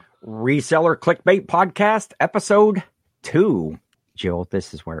Reseller Clickbait Podcast, Episode 2. Jill,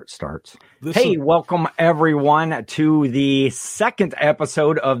 this is where it starts. Welcome everyone to the second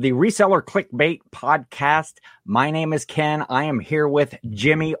episode of the Reseller Clickbait Podcast. My name is Ken. I am here with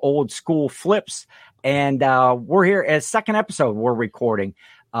Jimmy Old School Flips, and we're here as second episode we're recording.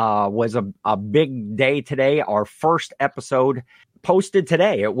 Was a big day today. Our first episode posted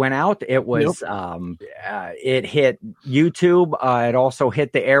today. It went out. It was it hit YouTube. It also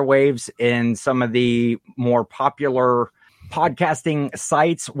hit the airwaves in some of the more popular podcasting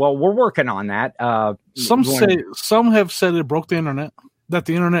sites. Well, we're working on that. Some have said it broke the internet, that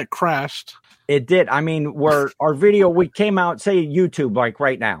the internet crashed. It did. I mean, our video, we came out, say YouTube, like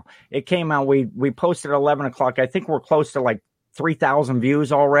right now, it came out, we posted at 11 o'clock. I think we're close to like 3,000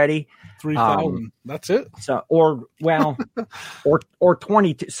 views already. 3,000. That's it. So, or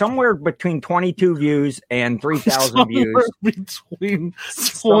 22, somewhere between 22 views and 3,000 views. Between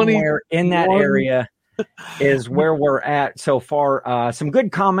somewhere in that area is where we're at so far. Some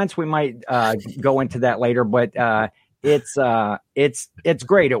good comments. We might go into that later, but it's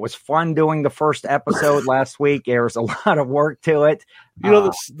great. It was fun doing the first episode last week. There was a lot of work to it. You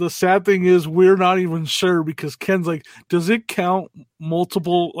know, the sad thing is we're not even sure, because Ken's like, does it count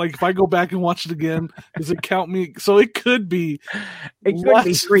multiple? Like, if I go back and watch it again, does it count me? So it could be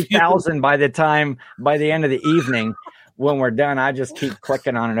 3,000 by the end of the evening. When we're done, I just keep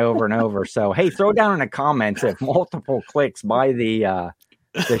clicking on it over and over. So, hey, throw down in the comments if multiple clicks by the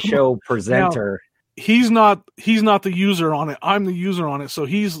show presenter. Now, he's not the user on it. I'm the user on it. So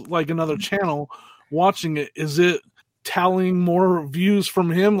he's like another channel watching it. Is it tallying more views from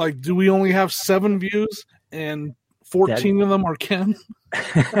him? Like, do we only have 7 views and 14 of them are Ken?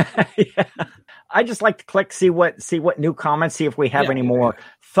 Yeah. I just like to click, see what new comments, see if we have any more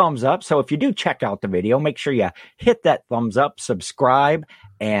thumbs up. So if you do check out the video, make sure you hit that thumbs up, subscribe,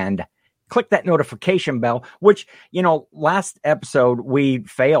 and click that notification bell, which, you know, last episode we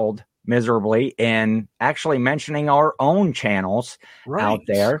failed miserably in actually mentioning our own channels out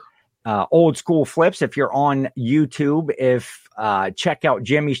there. Old School Flips, if you're on YouTube, check out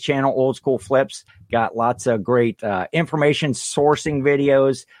Jimmy's channel, Old School Flips. Got lots of great information, sourcing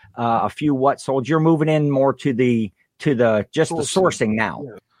videos, a few what sold. You're moving in more to the sourcing now,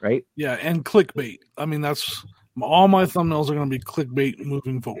 right? Yeah, and clickbait. I mean, that's all my thumbnails are going to be clickbait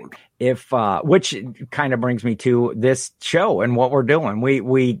moving forward. Which kind of brings me to this show and what we're doing.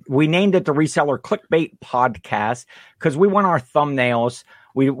 We named it the Reseller Clickbait Podcast because we want our thumbnails.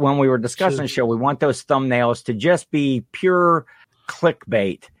 When we were discussing the show, we want those thumbnails to just be pure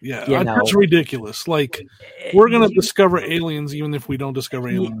clickbait. Yeah, that's ridiculous. Like, we're going to discover aliens even if we don't discover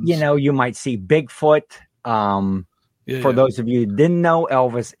aliens. You know, you might see Bigfoot. For those of you who didn't know,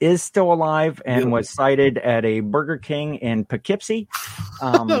 Elvis is still alive and was sighted at a Burger King in Poughkeepsie.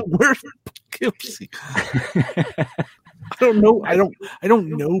 Where's Poughkeepsie? I don't know. I don't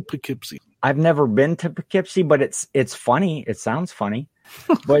know Poughkeepsie. I've never been to Poughkeepsie, but it's funny. It sounds funny.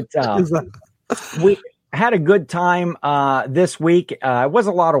 But we had a good time this week. It was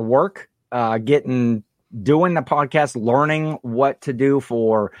a lot of work doing the podcast, learning what to do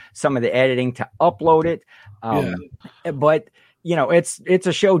for some of the editing to upload it. But you know, it's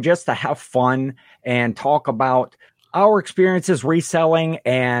a show just to have fun and talk about our experiences reselling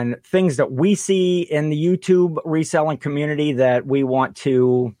and things that we see in the YouTube reselling community that we want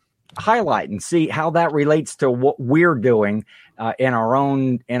to highlight and see how that relates to what we're doing in our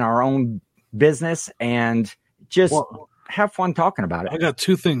own business, and just have fun talking about it. I got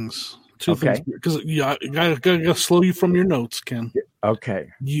two things because I gotta slow you from your notes, Ken. Okay.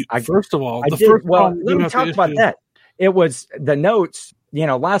 First of all, let me talk about that. It was the notes. You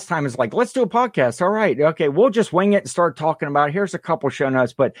know, last time is like, let's do a podcast. All right. Okay. We'll just wing it and start talking about it. Here's a couple show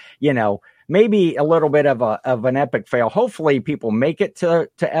notes, but you know, maybe a little bit of an epic fail. Hopefully people make it to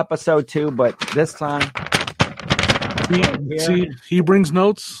episode 2, but this time. See, he brings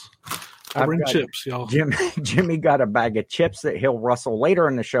notes. I bring chips, y'all. Jimmy got a bag of chips that he'll rustle later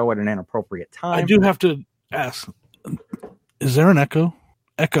in the show at an inappropriate time. I do have to ask, is there an echo?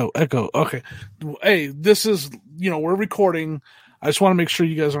 Echo. Okay. Hey, this is, we're recording. I just want to make sure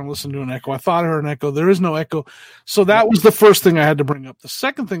you guys aren't listening to an echo. I thought I heard an echo. There is no echo. So that was the first thing I had to bring up. The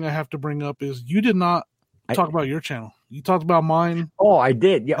second thing I have to bring up is you did not talk about your channel. You talked about mine. Oh, I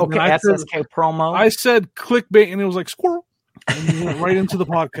did. Yeah. Okay. SSK promo. I said clickbait and it was like squirrel. And you went right into the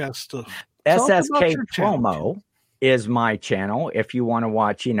podcast stuff. SSK promo is my channel. If you want to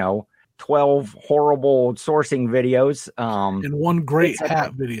watch, 12 horrible sourcing videos. And one great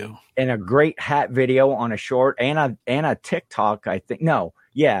hat video. And a great hat video on a short and a TikTok, I think. No.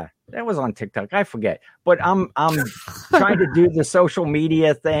 Yeah. That was on TikTok. I forget, but I'm trying to do the social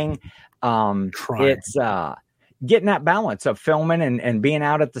media thing. It's getting that balance of filming and being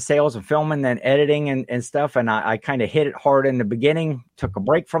out at the sales and filming and editing and stuff. And I kind of hit it hard in the beginning, took a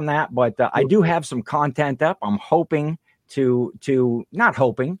break from that, but I do have some content up. I'm hoping not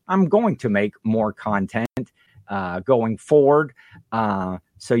hoping, I'm going to make more content going forward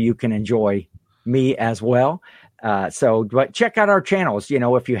so you can enjoy me as well. But check out our channels.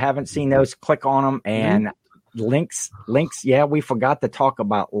 If you haven't seen those, click on them and links. Yeah, we forgot to talk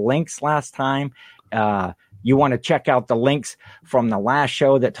about links last time. You want to check out the links from the last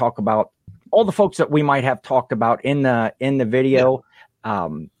show that talk about all the folks that we might have talked about in the video. Yeah.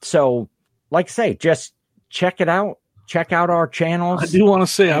 So like I say, just check it out. Check out our channels. I do want to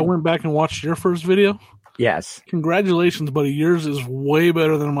say I went back and watched your first video. Yes. Congratulations, buddy. Yours is way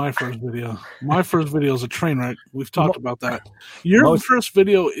better than my first video. My first video is a train wreck. We've talked about that. Your first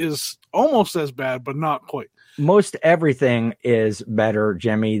video is almost as bad, but not quite. Most everything is better,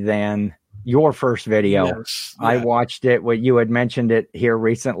 Jimmy, than your first video. Yes, yeah. I watched it. You had mentioned it here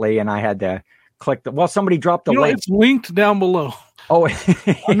recently, and I had to click somebody dropped the link. It's linked down below. Oh,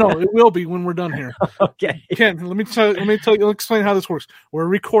 no, it will be when we're done here. Okay. Ken, let me tell you, explain how this works. We're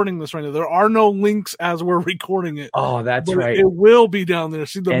recording this right now. There are no links as we're recording it. Oh, that's right. It will be down there.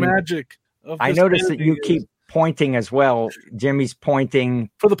 See the magic of this. I noticed that you keep pointing as well. Jimmy's pointing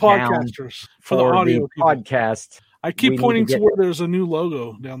for the podcasters, for the audio podcast. I keep pointing to where there's a new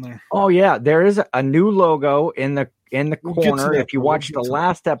logo down there. Oh yeah, there is a new logo in the corner. If you watched the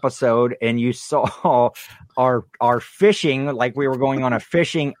last episode and you saw our fishing, like we were going on a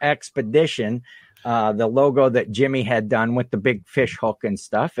fishing expedition, the logo that Jimmy had done with the big fish hook and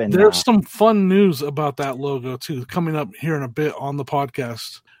stuff. And there's some fun news about that logo too coming up here in a bit on the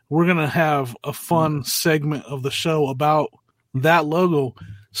podcast. We're gonna have a fun segment of the show about that logo.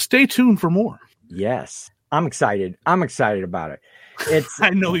 Stay tuned for more. Yes. I'm excited. I'm excited about it.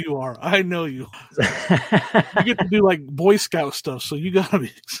 I know you are. I know you. You get to do like Boy Scout stuff, so you gotta be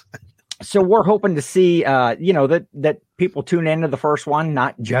excited. So we're hoping to see, that people tune into the first one,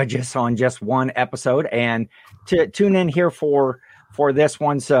 not judge us on just one episode, and to tune in here for this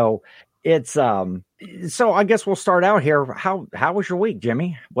one. So it's so I guess we'll start out here. How was your week,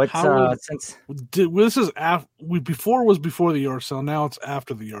 Jimmy? This is before was before the yard sale. Now it's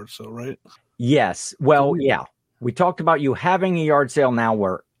after the yard sale, right? Yes. Well, yeah. We talked about you having a yard sale. Now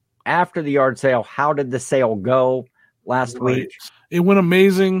we're after the yard sale. How did the sale go last week? It went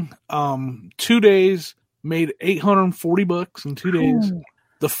amazing. 2 days, made $840 in 2 days. Ooh.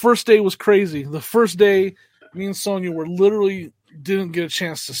 The first day was crazy. The first day, me and Sonia didn't get a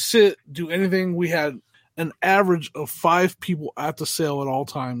chance to sit, do anything. We had an average of 5 people at the sale at all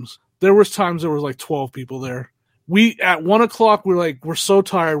times. There was times there was like 12 people there. At 1:00, we're so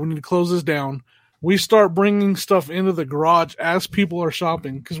tired. We need to close this down. We start bringing stuff into the garage as people are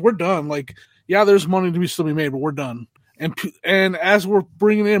shopping because we're done. Like, yeah, there's money to still be made, but we're done. And as we're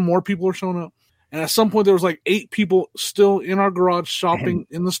bringing in, more people are showing up. And at some point, there was like 8 people still in our garage shopping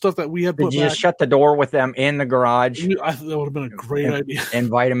in the stuff that we had put back. Did you just shut the door with them in the garage? That would have been a great idea.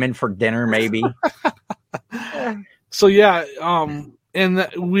 Invite them in for dinner, maybe. So yeah, I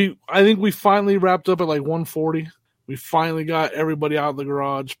think we finally wrapped up at like 1:40. We finally got everybody out of the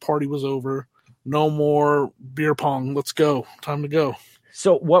garage. Party was over. No more beer pong. Let's go. Time to go.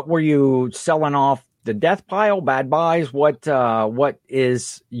 So what were you selling off? The death pile, bad buys? What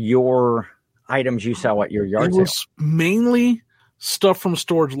is your items you sell at your yard sale? It was mainly stuff from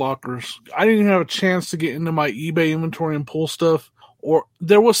storage lockers. I didn't even have a chance to get into my eBay inventory and pull stuff. Or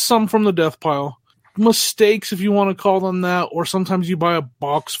there was some from the death pile. Mistakes, if you want to call them that, or sometimes you buy a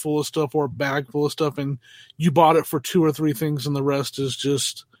box full of stuff or a bag full of stuff and you bought it for 2 or 3 things and the rest is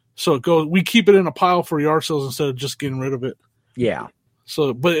just so it goes. We keep it in a pile for yard sales instead of just getting rid of it. Yeah.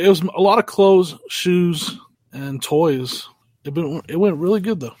 So, but it was a lot of clothes, shoes, and toys. It went really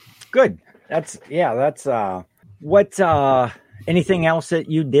good though. Good. That's anything else that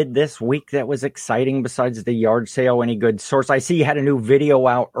you did this week that was exciting besides the yard sale? Any good source? I see you had a new video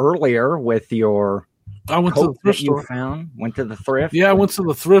out earlier with your I went to the thrift store. Went to the thrift? Yeah, I went to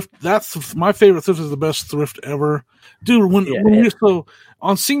the thrift. That's my favorite thrift is the best thrift ever. Dude, so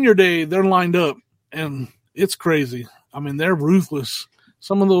on senior day, they're lined up and it's crazy. I mean, they're ruthless.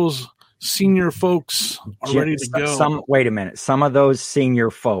 Some of those senior folks are ready to go. Wait a minute. Some of those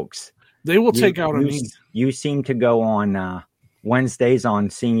senior folks. They will take out a knee. You seem to go on Wednesdays on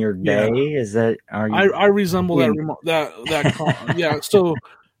senior day. Yeah. Is that? I resemble that. Yeah.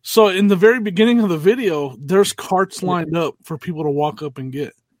 So in the very beginning of the video, there's carts lined up for people to walk up and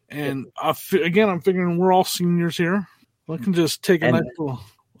get. And I'm figuring we're all seniors here. I can just take a nice little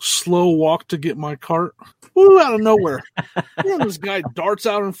slow walk to get my cart. Woo, out of nowhere. This guy darts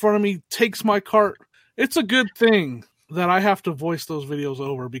out in front of me, takes my cart. It's a good thing that I have to voice those videos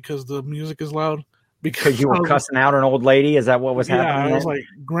over because the music is loud. Because you were cussing out an old lady? Is that what was happening? Yeah, I was like,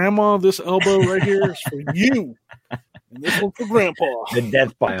 Grandma, this elbow right here is for you. And this one for Grandpa. The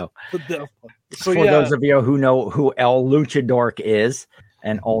death pile. The death pile. So, for those of you who know who El Luchador is,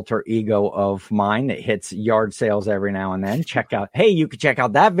 an alter ego of mine that hits yard sales every now and then. You can check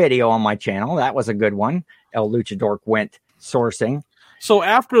out that video on my channel. That was a good one. El Luchador went sourcing. So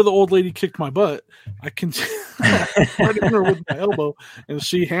after the old lady kicked my butt, I continued her with my elbow, and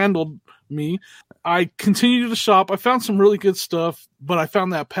she handled me. I continued to shop. I found some really good stuff, but I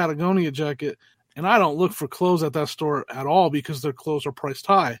found that Patagonia jacket, and I don't look for clothes at that store at all because their clothes are priced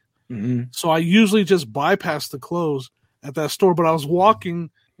high. Mm-hmm. So I usually just bypass the clothes at that store, but I was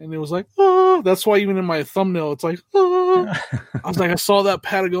walking, and it was like, oh, that's why even in my thumbnail, it's like, oh. I was like, I saw that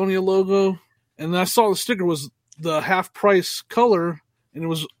Patagonia logo, and I saw the sticker was the half price color, and it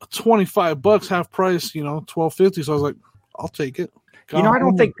was $25 half price, $12.50. So I was like, I'll take it. I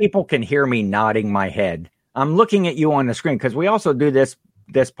don't think people can hear me nodding my head. I'm looking at you on the screen because we also do this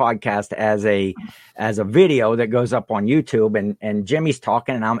podcast as a video that goes up on YouTube, and Jimmy's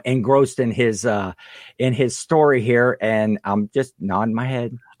talking, and I'm engrossed in his story here, and I'm just nodding my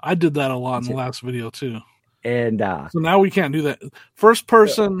head. I did that a lot in the last video too. And so now we can't do that. First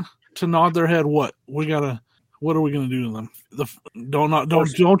person to nod their head. What are we gonna do to them?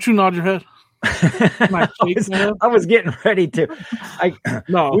 Don't you nod your head? I was getting ready to.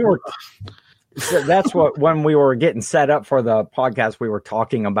 So that's when we were getting set up for the podcast, we were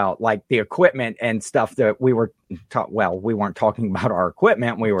talking about like the equipment and stuff that we were we weren't talking about our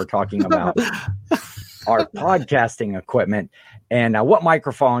equipment. We were talking about our podcasting equipment and what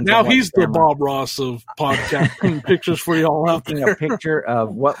microphones. Now he's the Bob Ross of podcasting. Pictures for y'all out there. A picture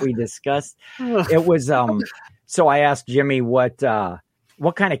of what we discussed. It was, so I asked Jimmy, what kind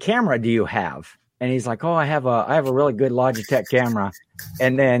of camera do you have? And he's like, oh, I have a really good Logitech camera.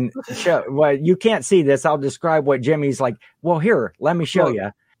 And then, you can't see this. I'll describe what Jimmy's like. Well, here, let me show you.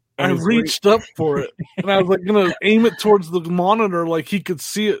 And I reached up for it, and I was like going to aim it towards the monitor like he could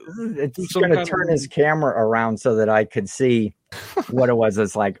see it. It's going to turn his camera around so that I could see what it was.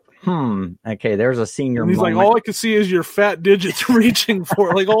 It's like, okay, there's a senior. And he's moment. Like, all I can see is your fat digits reaching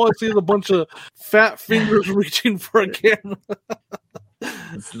for it. Like, all I see is a bunch of fat fingers reaching for a camera.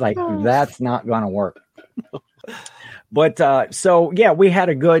 It's like, that's not going to work. But so yeah, we had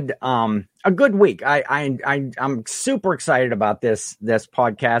a good week. I'm super excited about this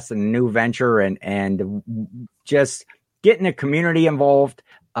podcast and new venture and just getting the community involved,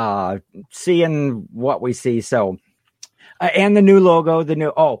 seeing what we see. So and the new logo, the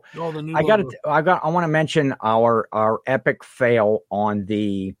new I want to mention our epic fail on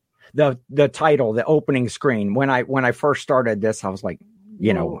the title, the opening screen. When I first started this, I was like,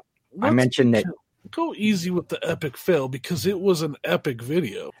 I mentioned that. Go easy with the epic fail because it was an epic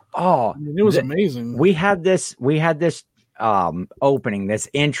video. Oh, it was amazing. We had this opening, this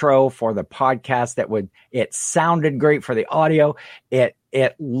intro for the podcast it sounded great for the audio. It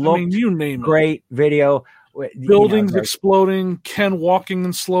looked great video. Buildings exploding, Ken walking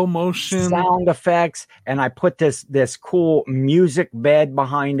in slow motion, sound effects, and I put this cool music bed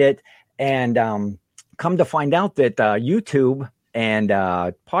behind it. And come to find out that YouTube and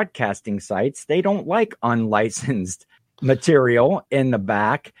podcasting sites, they don't like unlicensed material in the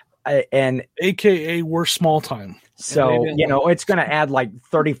back, and AKA we're small time. So it's going to add like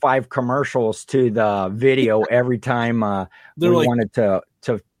 35 commercials to the video every time we wanted to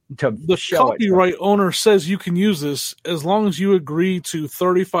the show copyright owner says you can use this as long as you agree to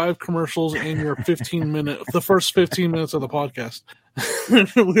 35 commercials in your the first 15 minutes of the podcast.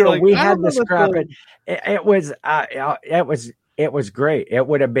 we had to scrap it. It was great. It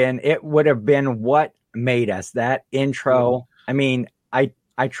would have been what made us that intro. I mean, I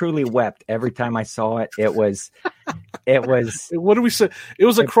truly wept every time I saw it. It was what do we say? It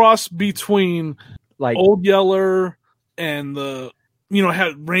was a cross between like Old Yeller and the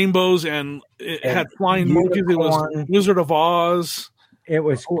had rainbows and it had flying monkeys. It was Wizard of Oz. It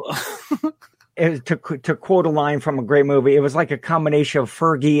was to quote a line from a great movie. It was like a combination of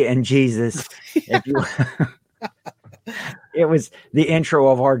Fergie and Jesus. It was the intro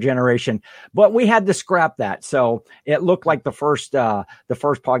of our generation, but we had to scrap that. So it looked like the first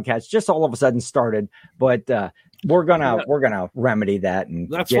podcast just all of a sudden started, but we're gonna remedy that. And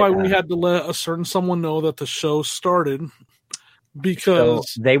that's why we had to let a certain someone know that the show started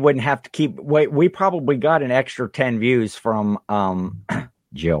because so they wouldn't have to keep. We probably got an extra 10 views from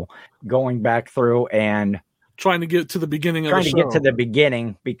Jill going back through and trying to get to the beginning of the show. Trying to get to the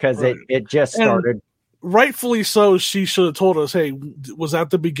beginning because it just started. And rightfully so, she should have told us, hey, was that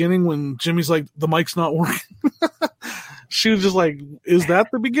the beginning when Jimmy's like, the mic's not working? She was just like, is that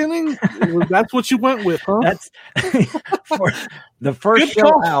the beginning? That's what you went with, huh? That's for the first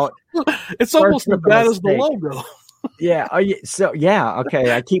show out. It's almost as bad as the logo. Yeah.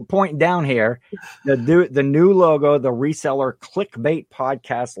 Okay. I keep pointing down here. The new logo, the Reseller Clickbait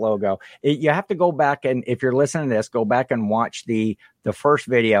Podcast logo. You have to go back, and if you're listening to this, go back and watch the first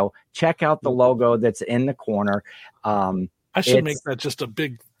video. Check out the logo that's in the corner. I should make that just a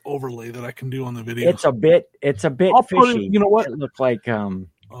big overlay that I can do on the video. It's a bit fishy. You know what? It looked like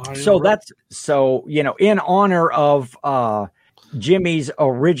so in honor of Jimmy's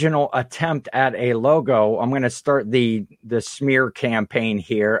original attempt at a logo, I'm going to start the smear campaign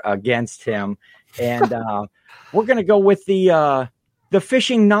here against him, and we're going to go with the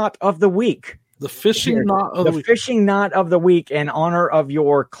fishing knot of the week. The fishing knot of the week in honor of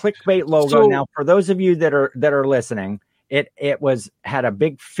your clickbait logo. So, now, for those of you that are listening, it had a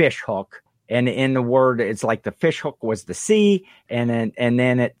big fish hook, and in the word, it's like the fish hook was the C, and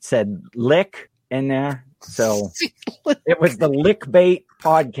then it said lick in there. So it was the Lickbait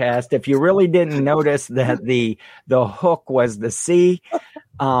Podcast. If you really didn't notice that the hook was the C, hey,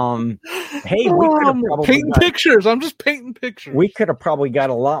 we could have probably painting pictures. I'm just painting pictures. We could have probably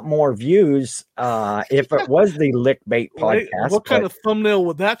got a lot more views if it was the Lickbait Podcast. Right? What kind of thumbnail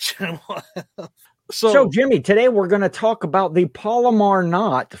would that channel have? So, Jimmy, today we're going to talk about the Palomar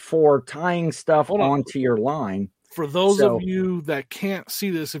knot for tying stuff onto your line. For those of you that can't see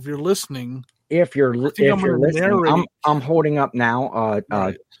this, if you're listening. If you're listening, I'm holding up now.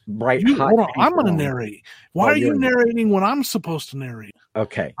 Bright hot. Hold on, I'm going to narrate. Why are you narrating when I'm supposed to narrate?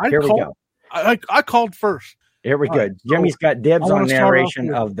 Okay, here we go. I called first. Here we go. Jimmy's got dibs on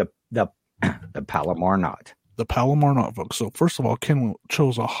narration of the Palomar knot. The Palomar knot, folks. So first of all, Ken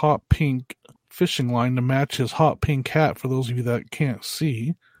chose a hot pink fishing line to match his hot pink hat. For those of you that can't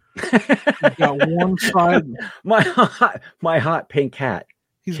see, he's got one side. My hot pink hat.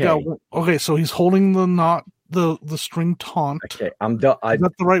 He's got so he's holding the knot, the string taut. Okay, is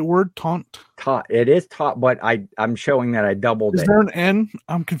that the right word? Taut. It is taut, but I'm showing that I doubled it. Is there an N?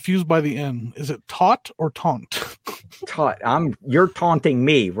 I'm confused by the N. Is it taut or taunt? Taut. You're taunting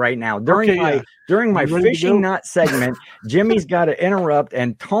me right now during my fishing knot segment. Jimmy's got to interrupt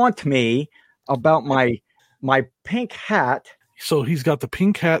and taunt me about my pink hat. So he's got the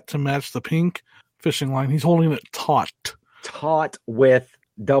pink hat to match the pink fishing line. He's holding it taut. Taut with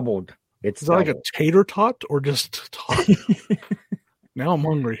doubled. Is that like a tater tot or just tot? Now I'm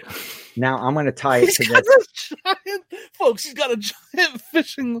hungry. Now I'm going to tie it to this. Folks, he's got a giant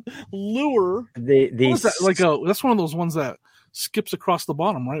fishing lure. That's one of those ones that skips across the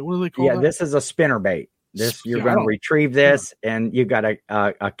bottom, right? What do they call that? Yeah, this is a spinner bait. You're going to retrieve this, and you got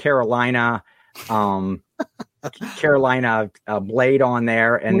a Carolina blade on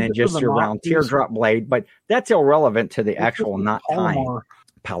there, and then just your round teardrop blade. But that's irrelevant to the actual knot tying.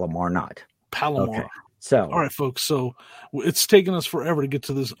 Palomar knot. Palomar. Okay. So, all right, folks. So it's taken us forever to get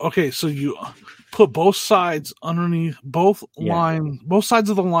to this. Okay, so you put both sides underneath both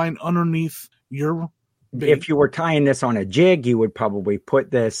sides of the line underneath your bait. If you were tying this on a jig, you would probably put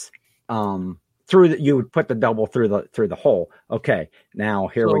this you would put the double through the hole. Okay, now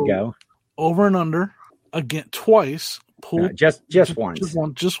here we go. Over and under again twice. Pull just once.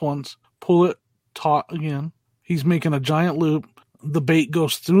 Just once. Pull it taut again. He's making a giant loop. The bait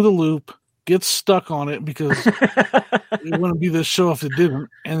goes through the loop, gets stuck on it because it wouldn't be this show if it didn't.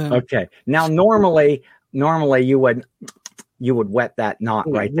 And then okay. Now normally you would wet that knot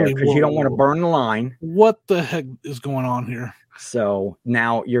right there because you don't want to burn the line. What the heck is going on here? So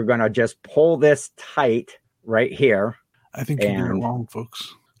now you're going to just pull this tight right here. I think you did it wrong,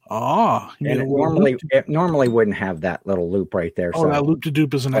 folks. It normally wouldn't have that little loop right there. So that loop to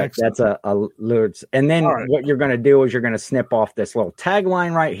dupe is an accident. That's a loop. And then what you're going to do is you're going to snip off this little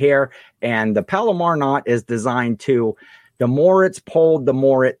tagline right here. And the Palomar knot is designed to, the more it's pulled, the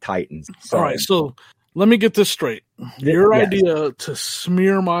more it tightens. So, all right. So let me get this straight. Your idea to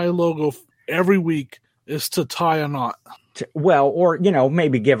smear my logo every week is to tie a knot. Or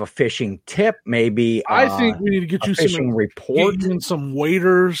maybe give a fishing tip. Maybe I think we need to get you fishing report and some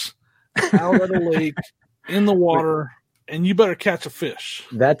waders out of the lake in the water, and you better catch a fish.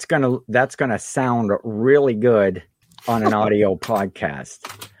 That's gonna sound really good on an audio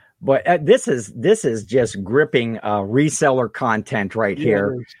podcast. But this is just gripping reseller content right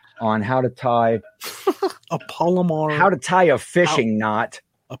here on how to tie a Palomar, how to tie a fishing knot.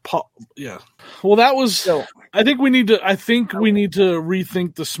 Well, that was. I think we need to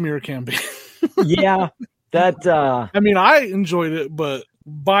rethink the smear campaign. Yeah, That I mean, I enjoyed it, but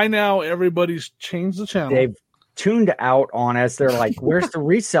by now everybody's changed the channel. They've tuned out on us. They're like, "Where's the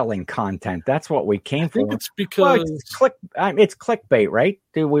reselling content?" That's what we came for. I think it's because it's clickbait, right?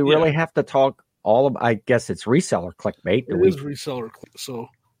 Do we really have to talk all of? I guess it's reseller clickbait. It is reseller. So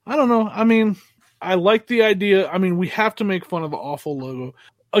I don't know. I mean, I like the idea. I mean, we have to make fun of the awful logo.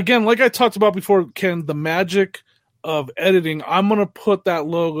 Again, like I talked about before, Ken, the magic of editing. I'm going to put that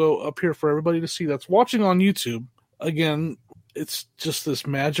logo up here for everybody to see that's watching on YouTube. Again, it's just this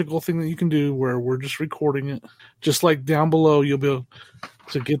magical thing that you can do where we're just recording it. Just like down below, you'll be able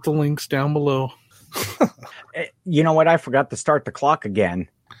to get the links down below. You know what? I forgot to start the clock again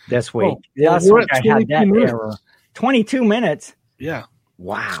this week. We're at 22 error. 22 minutes? Yeah.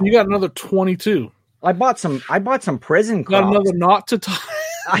 Wow. So you got another 22. I bought some prison Crocs. Got another knot to tie.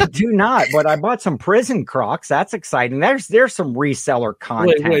 I do not, but I bought some prison Crocs. That's exciting. There's some reseller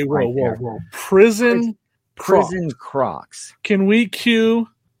content. Whoa. Prison Crocs. Can we cue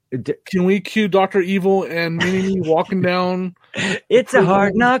Dr. Evil and Mini-Me walking down? It's a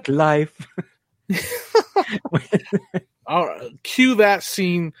hard knock life. I'll cue that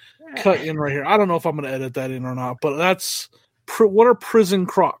scene cut in right here. I don't know if I'm going to edit that in or not, but that's what are prison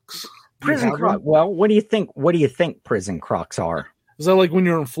Crocs? Prison Crocs. Well, what do you think? What do you think prison Crocs are? Is that like when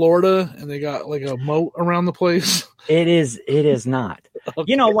you're in Florida and they got like a moat around the place? It is not. Okay.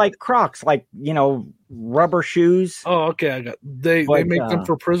 You know, like Crocs, like, you know, rubber shoes. Oh, okay. They make them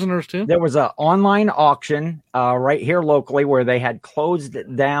for prisoners too? There was an online auction right here locally where they had closed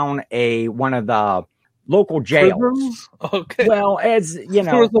down one of the local jails. Prisons? Okay. Well, as you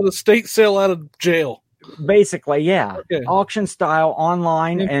know, there was an estate sale out of jail. Basically, yeah. Okay. Auction style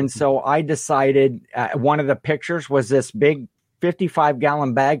online. And so I decided one of the pictures was this big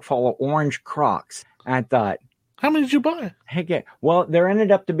 55-gallon bag full of orange Crocs. And I thought, how many did you buy? Hey, well, there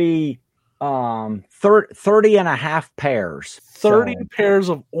ended up to be 30 and a half pairs. 30 pairs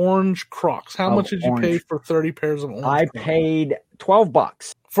of orange Crocs. How much did you pay for 30 pairs of orange Crocs? I paid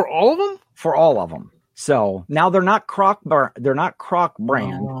 $12. For all of them? For all of them. So now they're not Croc brand.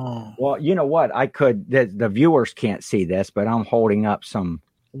 Oh. Well, you know what? The viewers can't see this, but I'm holding up some.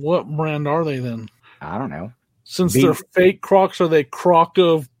 What brand are they then? I don't know. Since they're fake Crocs, are they Croc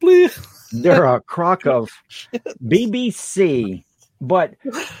of bleep? They're a Croc of BBC. But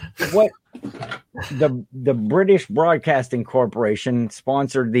what the British Broadcasting Corporation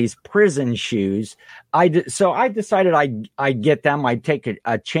sponsored these prison shoes. So I decided I'd get them. I'd take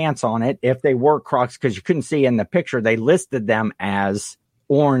a chance on it if they were Crocs, because you couldn't see in the picture. They listed them as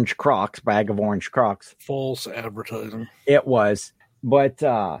orange Crocs, bag of orange Crocs. False advertising. It was, but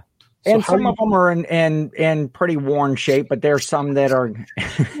and some of them are in pretty worn shape, but there's some that are.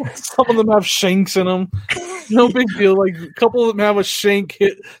 Some of them have shanks in them. No big deal. Like a couple of them have a shank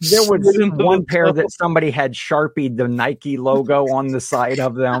hit. There was one pair that somebody had Sharpied the Nike logo on the side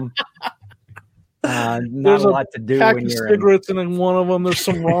of them. Not a lot to do pack when of you're cigarettes in one of them. There's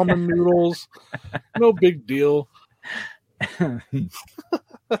some ramen noodles. No big deal.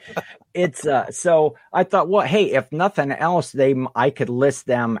 It's so I thought, well, hey, if nothing else, I could list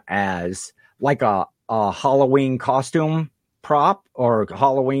them as like a Halloween costume prop or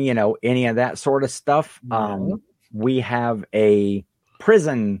Halloween, you know, any of that sort of stuff. Mm-hmm. We have a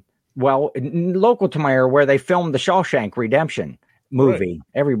prison, well, local to my area, where they filmed the Shawshank Redemption movie.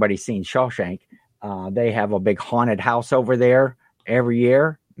 Right. Everybody's seen Shawshank. They have a big haunted house over there every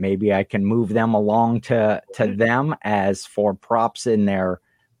year. Maybe I can move them along to them as for props in there.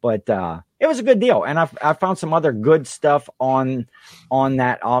 But it was a good deal. And I found some other good stuff on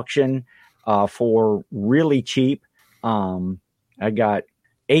that auction for really cheap. I got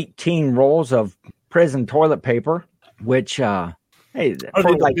 18 rolls of prison toilet paper, which hey, are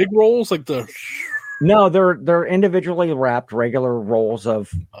they like big rolls like the? No, they're individually wrapped regular rolls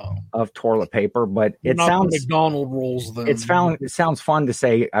of toilet paper, but it sounds McDonald's rolls. Then it sounds fun to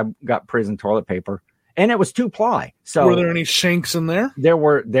say I've got prison toilet paper, and it was 2-ply. So were there any shanks in there? There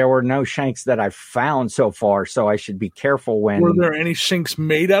were no shanks that I've found so far, so I should be careful when. Were there any shanks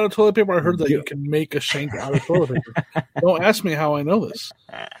made out of toilet paper? I heard that you can make a shank out of toilet paper. Don't ask me how I know this.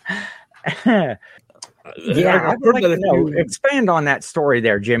 Yeah, I'd like to know. Expand on that story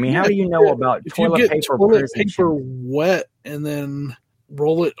there, Jimmy. How do you know about toilet paper? Toilet paper wet and then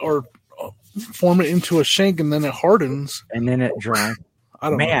roll it or form it into a shank, and then it hardens, and then it dries. I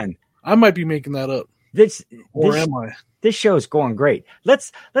don't know. I might be making that up. Am I? This show's going great.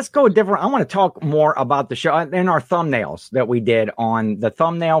 Let's go different. I want to talk more about the show and our thumbnails that we did on the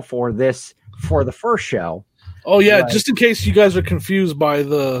thumbnail for the first show. Oh yeah, just in case you guys are confused by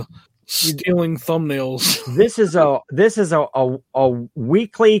the stealing thumbnails. This is a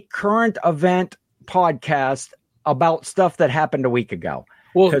weekly current event podcast about stuff that happened a week ago.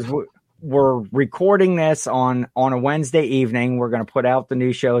 Well, because we're recording this on a Wednesday evening. We're going to put out the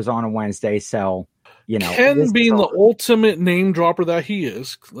new shows on a Wednesday. So, Ken being the ultimate name dropper that he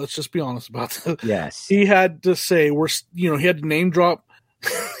is, let's just be honest about that. Yes. He had to say, he had to name drop,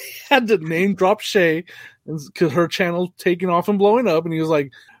 Shay because her channel taking off and blowing up. And he was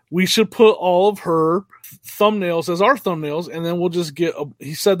like, we should put all of her thumbnails as our thumbnails. And then we'll just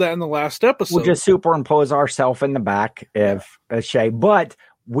he said that in the last episode. We'll just superimpose ourselves in the back of Shay. But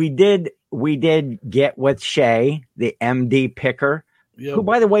we did get with Shay, the MD picker, who,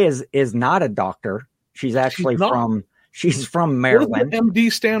 by the way, is not a doctor. She's actually she's from Maryland. What does the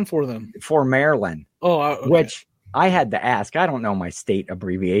MD stand for then? For Maryland. Oh, okay. Which I had to ask. I don't know my state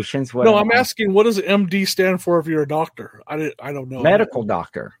abbreviations. I'm asking, what does MD stand for if you're a doctor? I don't know. Medical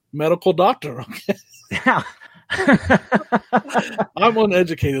doctor. Medical doctor. Okay. I'm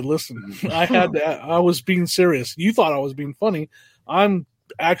uneducated. Listen, I was being serious. You thought I was being funny. I'm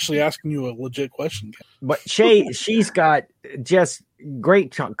actually asking you a legit question. But she's got just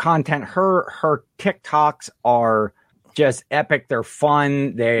great content. Her TikToks are just epic. They're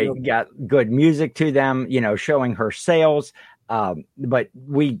fun. They got good music to them, showing her sales. But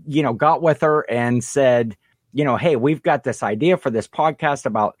we, got with her and said, hey, we've got this idea for this podcast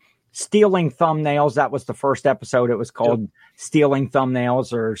about stealing thumbnails. That was the first episode. It was called Stealing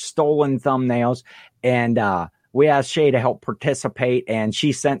Thumbnails or Stolen Thumbnails. And we asked Shay to help participate, and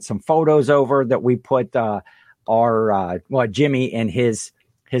she sent some photos over that we put Jimmy and his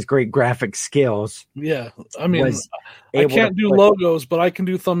great graphic skills. Yeah. I mean, I can't do logos, but I can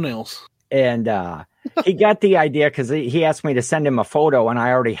do thumbnails. And he got the idea because he asked me to send him a photo, and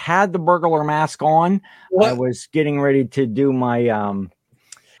I already had the burglar mask on. What? I was getting ready to do my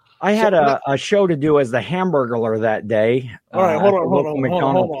I had a show to do as the Hamburglar that day. All right, hold on.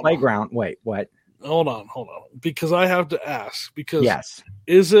 McDonald's playground. Wait, what? Hold on. Because I have to ask. Because yes,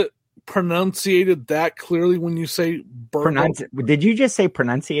 is it pronunciated that clearly when you say burger? Did you just say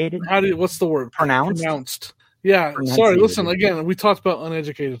pronunciated? What's the word? Pronounced. Yeah. Sorry. Listen again. We talked about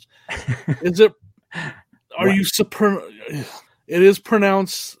uneducated. Is it? Are you? It is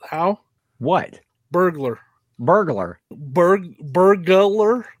pronounced how? What? Burglar. Burglar.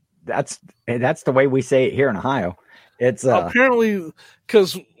 Burglar. That's the way we say it here in Ohio. It's apparently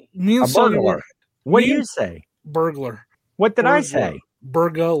because me and Sonia. What do you say? Burglar. What did I say?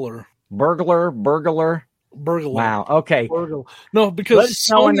 Burglar. Burglar. Wow. Okay. Burglar. No, because let us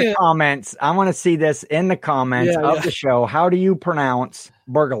know in the comments. I want to see this in the comments of the show. How do you pronounce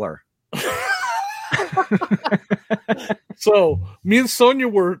burglar? So me and Sonia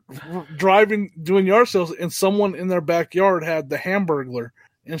were driving, doing yard sales, and someone in their backyard had the Hamburglar,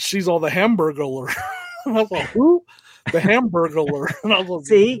 and she's all the Hamburglar. I was like, who? The Hamburglar. And I was like,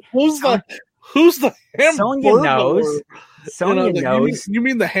 see, who's the Hamburglar? Sonia knows. You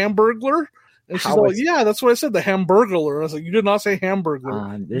mean the Hamburglar? And she's like, yeah, that's what I said, the Hamburglar. I was like, you did not say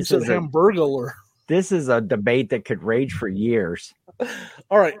Hamburglar. You said Hamburglar. This is a debate that could rage for years.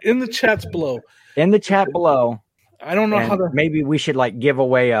 All right, in the chats below. I don't know how to. Maybe we should give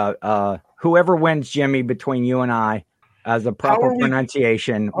away whoever wins, Jimmy, between you and I, as a proper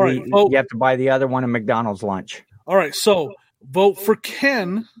pronunciation. You have to buy the other one a McDonald's lunch. All right, so vote for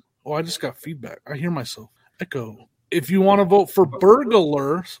Ken. Oh, I just got feedback. I hear myself. Echo. If you want to vote for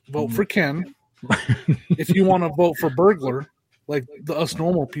burglar, vote for Ken. If you want to vote for burglar, like us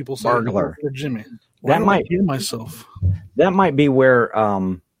normal people say, burglar, for Jimmy. That might hear myself. That might be where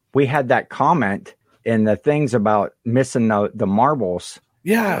we had that comment in the things about missing the marbles.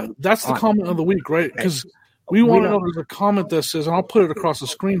 Yeah, that's the comment of the week, right? Because we want to know there's a comment that says, and I'll put it across the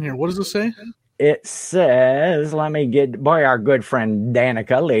screen here. What does it say? It says, let me get by our good friend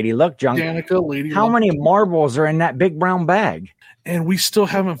Danica, Lady Luck Junk. How many marbles are in that big brown bag? And we still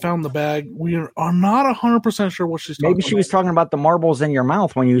haven't found the bag. We are not 100% sure what she's talking about. Maybe she was talking about the marbles in your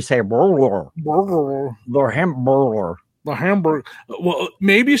mouth when you say burglar. The hamburger. The hamburger. Well,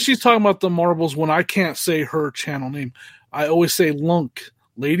 maybe she's talking about the marbles when I can't say her channel name. I always say Lunk.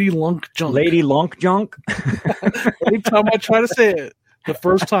 Lady Lunk Junk. Lady Lunk Junk? Every time I try to say it. The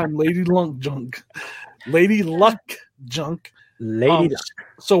first time, Lady Lunk Junk. Lady Luck Junk.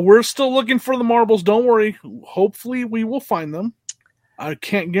 So we're still looking for the marbles. Don't worry. Hopefully we will find them. I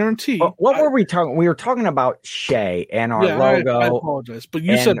can't guarantee. What were we talking? We were talking about Shay and our logo. I apologize, but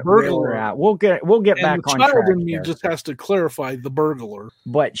you said burglar. We'll get back on track. The child in me just has to clarify the burglar.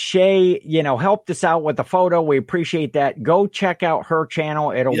 But Shay, helped us out with the photo. We appreciate that. Go check out her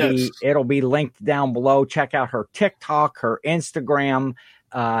channel. It'll be linked down below. Check out her TikTok, her Instagram,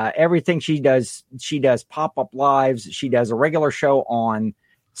 everything she does. She does pop-up lives. She does a regular show on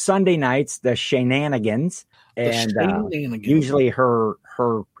Sunday nights, the Shenanigans, and usually her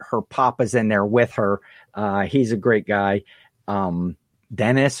papa's in there with her. He's a great guy.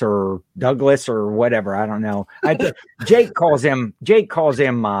 Dennis or Douglas or whatever. I don't know. Jake calls him.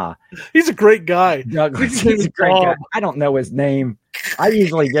 He's a great guy. Douglas. He's a great guy. I don't know his name. I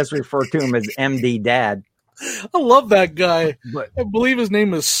usually just refer to him as MD Dad. I love that guy. But I believe his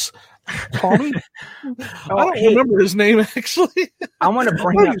name is Tommy. I don't remember his name actually. I want to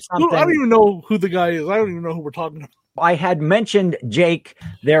bring up something. I don't even know who the guy is. I don't even know who we're talking about. I had mentioned Jake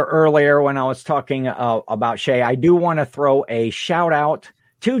there earlier when I was talking about Shay. I do want to throw a shout out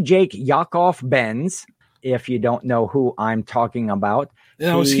to Jake Yakov Benz. If you don't know who I'm talking about,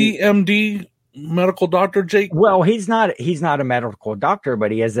 now is he MD medical doctor Jake? Well, he's not a medical doctor,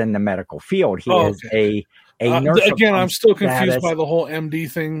 but he is in the medical field. He is a nurse. Again, I'm still confused by the whole MD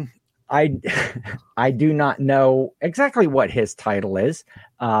thing. I do not know exactly what his title is.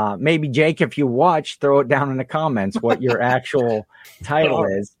 Maybe Jake, if you watch, throw it down in the comments what your actual title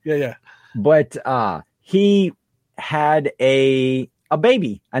is. Yeah. But he had a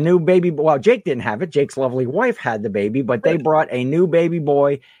baby, a new baby. Well, Jake didn't have it. Jake's lovely wife had the baby, but they brought a new baby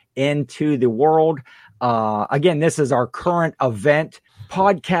boy into the world. Again, this is our current event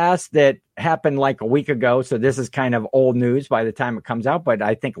podcast that happened like a week ago. So this is kind of old news by the time it comes out. But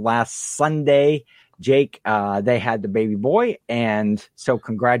I think last Sunday, Jake, they had the baby boy. And so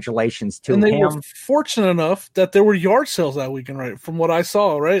congratulations to him. And they were fortunate enough that there were yard sales that weekend, right? From what I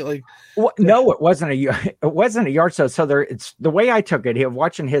saw, right? Like, well, no, it wasn't a yard sale. So it's the way I took it.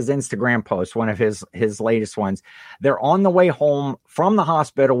 Watching his Instagram post, one of his latest ones, they're on the way home from the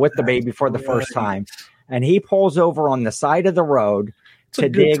hospital with the baby for the first time. And he pulls over on the side of the road to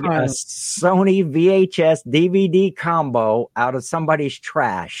dig a Sony VHS DVD combo out of somebody's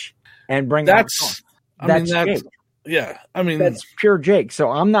trash and bring that's Jake. Yeah, I mean that's pure Jake. So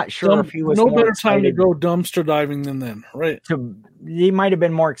I'm not sure if he was no better time to go dumpster diving than then, right? He might have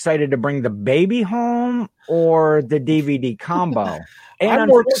been more excited to bring the baby home or the DVD combo. And I'm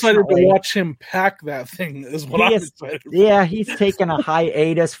more excited to watch him pack that thing. Is what I'm excited about. Yeah, he's taken a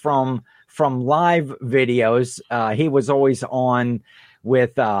hiatus from live videos. He was always on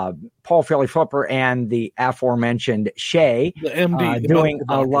with Paul Philly Flipper and the aforementioned Shay, the MD, doing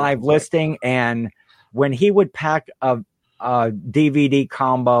a live listing. And when he would pack a DVD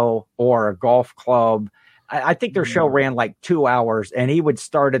combo or a golf club, I think their show ran like 2 hours, and he would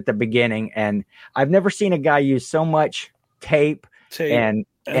start at the beginning. And I've never seen a guy use so much tape and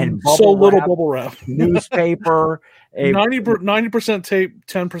so little bubble wrap, newspaper, 90% tape,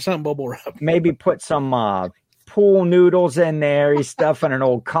 10% bubble wrap. Maybe put some pool noodles in there. He's stuffing an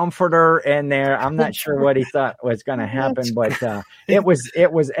old comforter in there. I'm not sure what he thought was going to happen, but it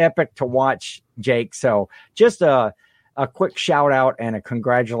was epic to watch, Jake. So just a quick shout out and a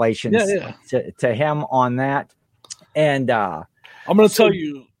congratulations to him on that. And I'm going to tell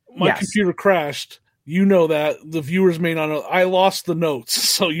you, my computer crashed. You know that the viewers may not know. I lost the notes,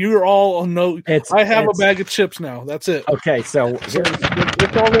 so you're all on note. I have a bag of chips now. That's it. Okay, so it's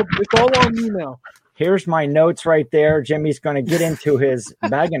all on you now. Here's my notes right there. Jimmy's going to get into his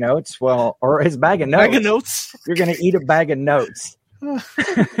bag of notes. Well, or his bag of notes. Bag of notes. You're going to eat a bag of notes.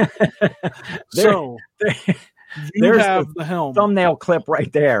 So you have the helm. Thumbnail clip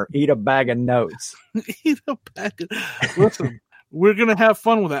right there. Eat a bag of notes. Eat a bag of. Listen, we're going to have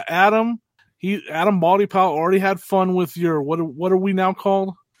fun with that. Adam Baldy Powell already had fun with your what are we now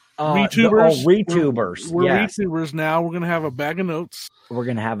called? ReTubers. ReTubers. We're ReTubers now. We're gonna have a bag of notes. We're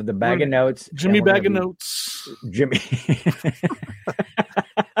gonna have the bag of notes. Jimmy bag of notes. Jimmy. Hey,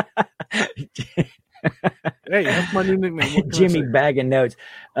 that's my new nickname. Jimmy bag of notes.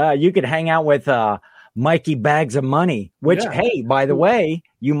 You could hang out with Mikey Bags of Money. Which, hey, by the way,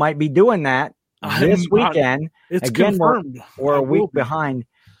 you might be doing that this weekend. It's again confirmed. We're a week behind.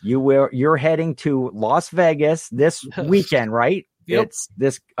 You're heading to Las Vegas this weekend, right? Yep. It's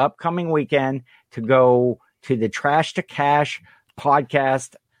this upcoming weekend to go to the Trash to Cash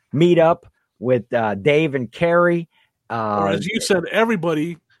podcast meetup with Dave and Carrie. Or as you said,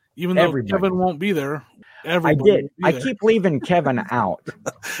 everybody, even though Kevin won't be there. I did. I keep leaving Kevin out.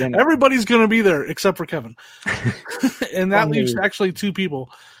 Everybody's going to be there except for Kevin. And that leaves actually two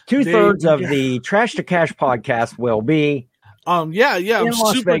people. 2/3 of the Trash to Cash podcast will be I'm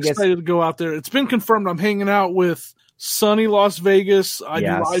super excited to go out there. It's been confirmed I'm hanging out with Sunny Las Vegas. I do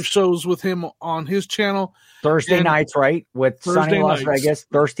live shows with him on his channel. Thursday nights, right? With Sunny Las Vegas,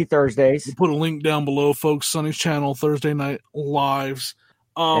 Thirsty Thursdays. We'll put a link down below, folks. Sunny's channel, Thursday night lives.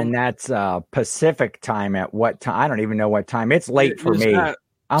 And that's Pacific time at what time? I don't even know what time. It's late for me.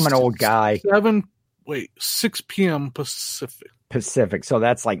 I'm an old guy. 6 p.m. Pacific. Pacific. So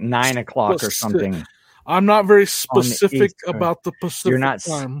that's like 9 o'clock or something. I'm not very specific about the Pacific You're not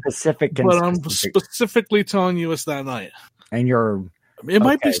time, specific, but I'm specifically telling you it's that night. And it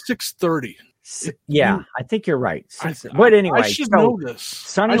might be 6:30. Yeah, I think you're right. But anyway, I should know this.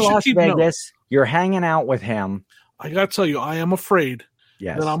 Sunny Las Vegas, you're hanging out with him. I got to tell you, I am afraid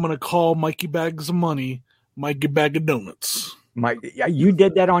that I'm going to call Mikey Bags of Money Mikey Bag of Donuts. You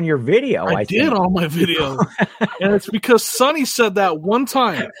did that on your video. I did on my video. And it's because Sonny said that one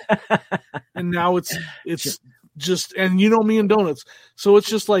time. And now it's just, and you know me and donuts. So it's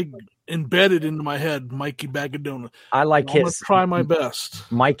just like embedded into my head, Mikey Bag of Donuts. I like I'm going to try my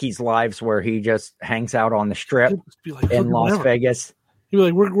best. Mikey's lives where he just hangs out on the strip in Las Vegas. He'd be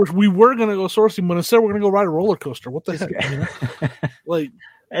like, we were going to go sourcing, but instead we're going to go ride a roller coaster. What the heck? Like,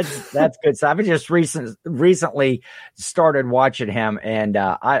 That's good. So I've just recently started watching him, and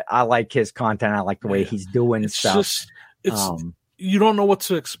I like his content. I like the way he's doing stuff. You don't know what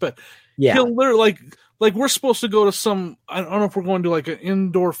to expect. Yeah, he'll literally like we're supposed to go to some. I don't know if we're going to like an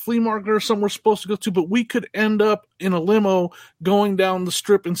indoor flea market or something we're supposed to go to, but we could end up in a limo going down the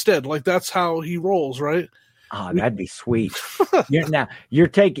strip instead. Like that's how he rolls, right? Oh, that'd be sweet. You're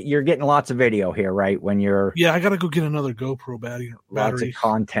getting lots of video here, right? When you're I got to go get another GoPro battery. Lots of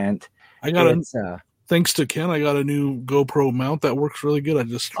content. Thanks to Ken, I got a new GoPro mount that works really good. I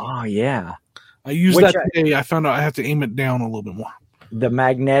used that today. I found out I have to aim it down a little bit more. The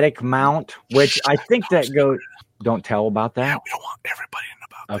magnetic mount, which I think that goes. Don't tell about that. Yeah, we don't want everybody to know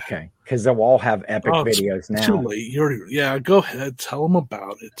about that. Okay, because they'll all have epic videos now. Too late. Go ahead. Tell them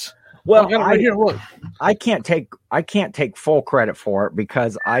about it. Well, I can't take full credit for it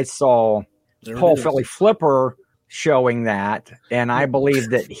because I saw Paul Philly Flipper showing that, and I believe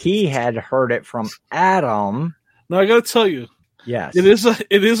that he had heard it from Adam. Now I got to tell you, yes, it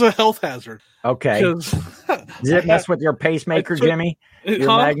is a health hazard. Okay, does it mess with your pacemaker, Jimmy? Your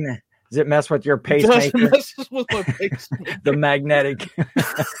magnet? Does it mess with your pacemaker? It messes with my pacemaker. The magnetic.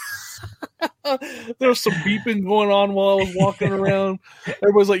 There was some beeping going on while I was walking around.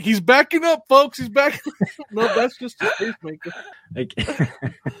 Everybody's like, "He's backing up, folks. He's backing up." No, that's just his pacemaker.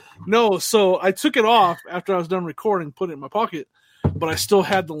 No, so I took it off after I was done recording, put it in my pocket, but I still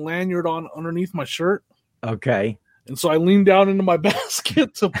had the lanyard on underneath my shirt. Okay. And so I leaned down into my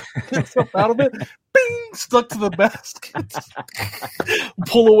basket to get stuff out of it. Bing! Stuck to the basket.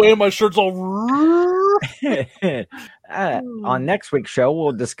 Pull away, and my shirt's all. On next week's show,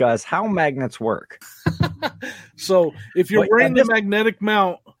 we'll discuss how magnets work. So if you're wearing the magnetic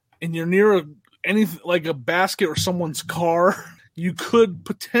mount and you're near anything like a basket or someone's car, you could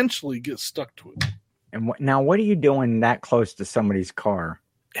potentially get stuck to it. And now, what are you doing that close to somebody's car?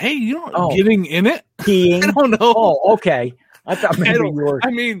 Hey, getting in it? Peeing? I don't know. Oh, okay. I thought maybe you were.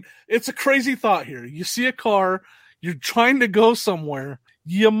 I mean, it's a crazy thought here. You see a car, you're trying to go somewhere,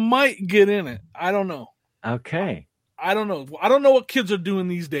 you might get in it. I don't know. Okay. I don't know. I don't know what kids are doing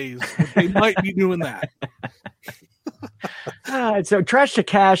these days. But they might be doing that. So Trash to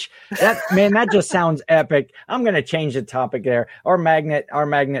Cash, that just sounds epic. I'm going to change the topic there. Our magnet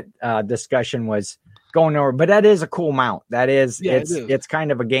discussion was going over, but that is a cool mount. That is, it's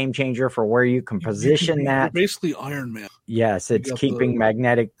kind of a game changer for where you can position that. Basically Iron Man. Yes, it's keeping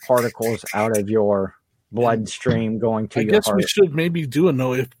magnetic particles out of your bloodstream going to your heart. I guess we should maybe do a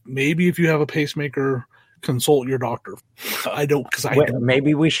note. If you have a pacemaker, consult your doctor. I don't.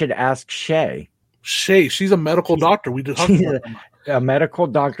 Maybe we should ask Shay. Shay, she's a medical doctor. We talked about a medical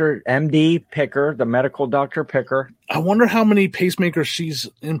doctor, MD Picker, the medical doctor Picker. I wonder how many pacemakers she's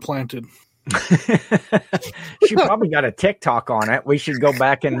implanted. She probably got a TikTok on it. We should go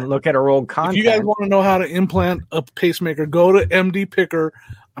back and look at her old content. If you guys want to know how to implant a pacemaker, go to MD Picker.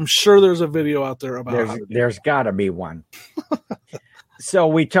 I'm sure there's a video out there about it. There's got to be one. So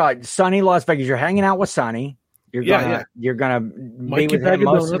we talked Sunny Las Vegas. You're hanging out with Sunny. You're gonna be with him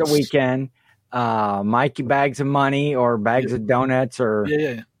most of the weekend. Mikey Bags of Money or Bags of Donuts or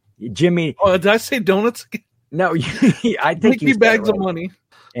Jimmy. Oh, did I say donuts? No, I think Mikey Bags of Money.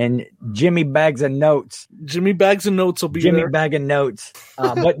 And Jimmy Bags of Notes. Jimmy Bags of Notes will be Jimmy there. Bag of Notes.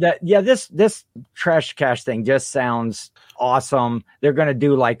 But this Trash Cash thing just sounds awesome. They're going to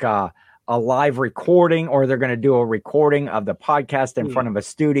do like a live recording, or they're going to do a recording of the podcast in front of a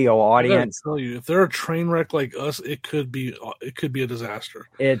studio audience. I tell you, if they're a train wreck like us, it could be a disaster.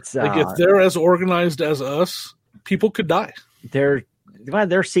 It's like if they're as organized as us, people could die. They're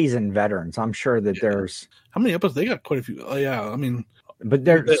seasoned veterans. I'm sure that there's how many episodes they got? Quite a few. I mean. But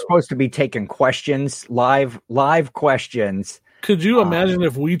they're supposed to be taking questions, live questions. Could you imagine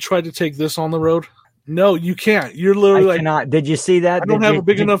if we tried to take this on the road? No, you can't. You're literally cannot. Did you see that? I don't have a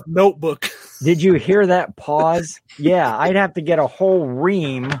big enough notebook. Did you hear that pause? Yeah, I'd have to get a whole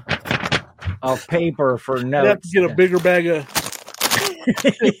ream of paper for notes. You have to get a bigger bag of.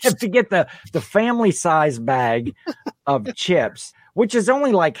 You have to get the family size bag of chips, which is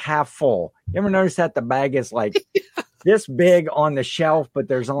only like half full. You ever notice that the bag is like this big on the shelf, but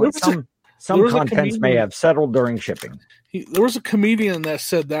there's only some contents may have settled during shipping. There was a comedian that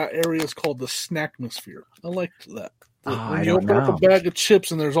said that area is called the snackmosphere. I liked that. I don't know. Open up a bag of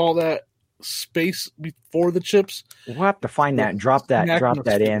chips and there's all that space before the chips. We'll have to find that and drop that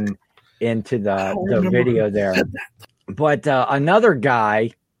into the video there. But another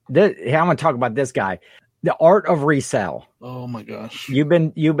guy, I'm going to talk about this guy, the Art of Resell. Oh my gosh! You've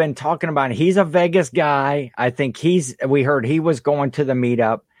been talking about. He's a Vegas guy. I think we heard he was going to the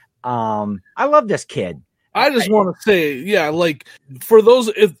meetup. I love this kid. I just want to say, yeah, like for those,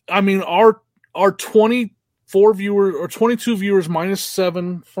 our 24 viewers or 22 viewers minus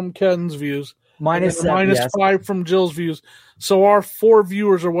 7 from Ken's views, minus 5 from Jill's views. So our 4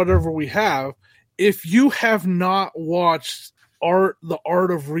 viewers or whatever we have. If you have not watched the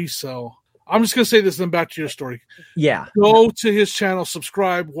Art of Resell, I'm just going to say this, then back to your story. Yeah. Go to his channel,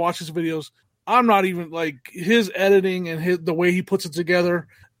 subscribe, watch his videos. I'm not even like his editing and the way he puts it together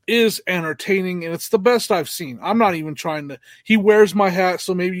is entertaining, and it's the best I've seen. I'm not even trying to. He wears my hat,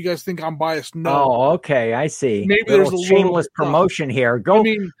 so maybe you guys think I'm biased. No. Oh, okay. I see. Maybe there's a shameless promotion here. Go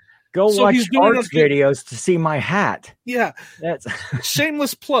watch Art's videos to see my hat. Yeah. That's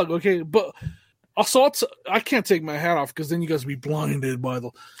shameless plug. Okay. But also, I can't take my hat off because then you guys will be blinded by the.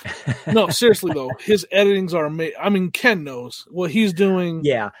 No, seriously though, his editings are amazing. I mean, Ken knows what he's doing.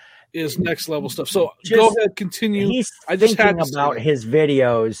 Yeah, is next level stuff. So go ahead, continue. He's thinking about his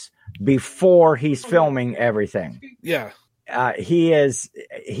videos before he's filming everything. Yeah,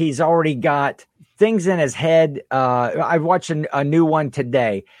 he's already got things in his head. I watched a new one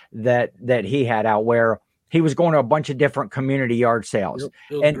today that he had out where he was going to a bunch of different community yard sales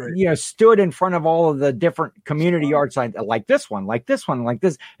and great. Stood in front of all of the different community yard signs like this one, like this one, like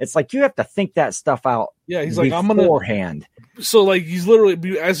this. It's like you have to think that stuff out. Yeah, he's like, I'm beforehand. So like he's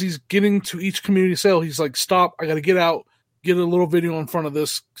literally, as he's getting to each community sale, he's like, stop, I got to get out, get a little video in front of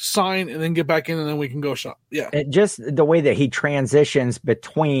this sign and then get back in and then we can go shop. Yeah. Just the way that he transitions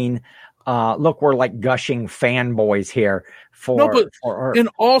between look, we're like gushing fanboys here. In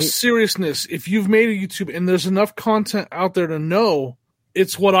all seriousness, if you've made a YouTube and there's enough content out there to know,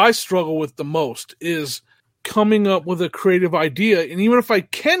 it's what I struggle with the most is coming up with a creative idea. And even if I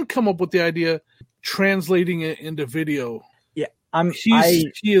can come up with the idea, translating it into video. Yeah.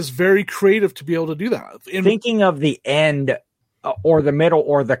 He is very creative to be able to do that. Thinking of the end or the middle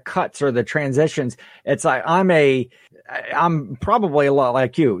or the cuts or the transitions, it's like I'm probably a lot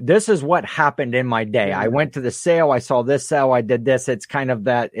like you. This is what happened in my day. I went to the sale. I saw this sale. I did this. It's kind of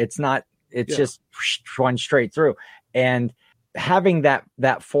that. It's just one straight through. And having that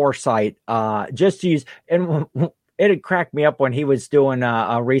foresight, just to use, and it had cracked me up when he was doing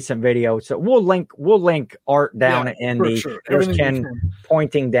a recent video. So we'll link Art down in the, sure. There's Ken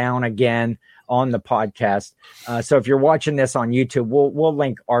pointing down again on the podcast. So if you're watching this on YouTube, we'll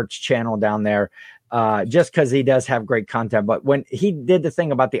link Art's channel down there. Just because he does have great content. But when he did the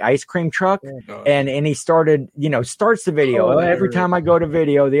thing about the ice cream truck and he started, starts the video. Every time I go to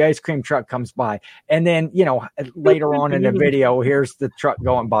video, the ice cream truck comes by. And then, later on in the video, here's the truck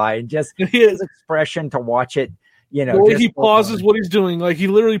going by. And just his expression to watch it, the way he pauses what he's doing. Like he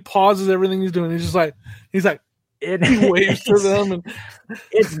literally pauses everything he's doing. He's like, he waves to them. And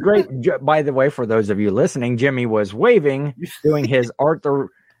it's great. By the way, for those of you listening, Jimmy was waving, doing his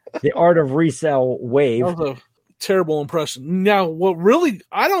the Art of Resell wave. That was a terrible impression. Now, what really,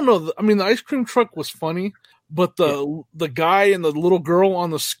 I don't know. I mean, the ice cream truck was funny, but the guy and the little girl on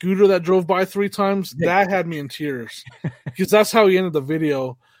the scooter that drove by 3 times, that had me in tears. Because that's how he ended the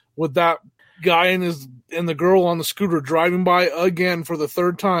video, with that guy and the girl on the scooter driving by again for the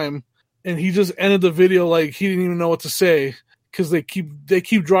 3rd time. And he just ended the video like he didn't even know what to say because they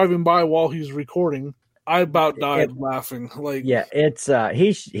keep driving by while he's recording. I about died laughing. Like, yeah, it's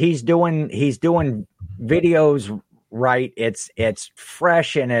he's doing videos right. It's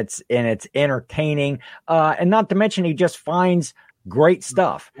fresh and it's entertaining. And not to mention he just finds great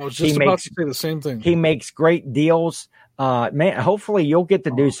stuff. I was just about to say the same thing. He makes great deals. Man, hopefully you'll get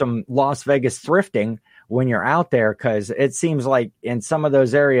to do some Las Vegas thrifting when you're out there, because it seems like in some of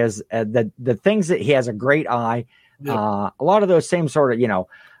those areas, the things that he has a great eye. Yeah. A lot of those same sort of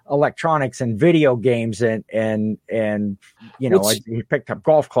electronics and video games and he picked up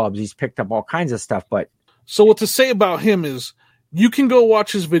golf clubs. He's picked up all kinds of stuff. But so what to say about him is you can go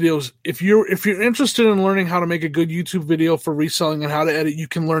watch his videos. If you're interested in learning how to make a good YouTube video for reselling and how to edit, you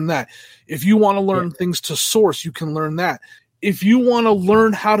can learn that. If you want to learn things to source, you can learn that. If you want to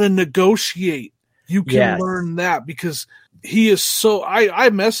learn how to negotiate, you can learn that, because he is so. I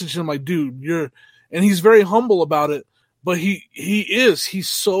messaged him like, dude, and he's very humble about it. But he's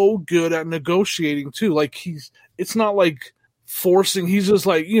so good at negotiating too. Like it's not like forcing. He's just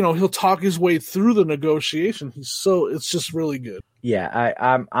like, he'll talk his way through the negotiation. It's just really good.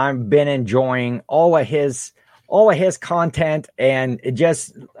 Yeah, I've been enjoying all of his content, and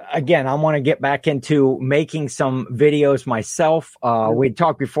just again, I want to get back into making some videos myself. We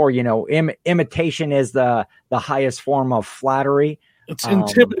talked before, imitation is the highest form of flattery. It's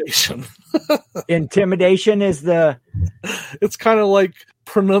intimidation. Intimidation is it's kind of like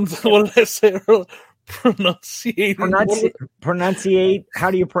what did I say earlier? Pronunciate.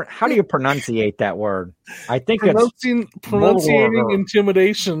 How do you pronunciate that word? I think pronunciating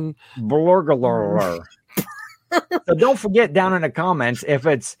intimidation. Burglar. So don't forget down in the comments, if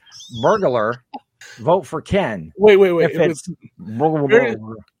it's burglar, vote for Ken. Wait. If it's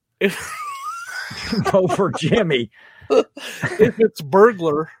vote for Jimmy. If it's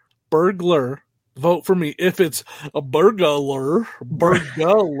burglar, vote for me. If it's a burglar, vote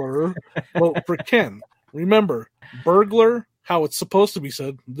for Ken. Remember, burglar, how it's supposed to be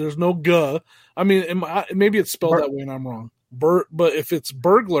said. There's no guh. I mean, maybe it's spelled that way and I'm wrong. But if it's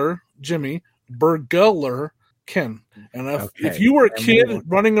burglar, Jimmy, burglar, Ken. And if you were a kid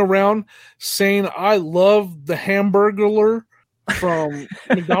running around saying, I love the Hamburglar from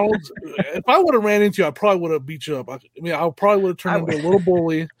McDonald's, if I would have ran into you, I probably would have beat you up. I probably would have turned into a little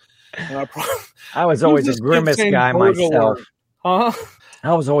bully. And I was always a grimace guy myself. Huh?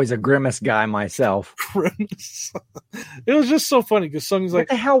 I was always a grimace guy myself. Grimace. It was just so funny because something's like,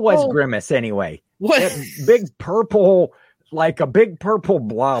 what the hell was Grimace anyway? What? That big purple, like a big purple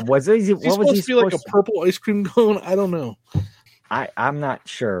blob. Was he supposed to be like a purple ice cream cone? I don't know. I'm not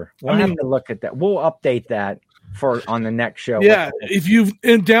sure. We'll have to look at that. We'll update that on the next show. Yeah,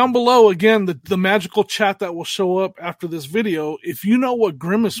 and down below again, the magical chat that will show up after this video, if you know what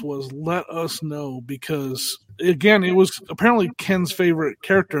Grimace was, let us know, because again, it was apparently Ken's favorite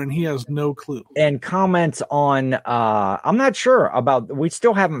character and he has no clue. And comments on I'm not sure about, we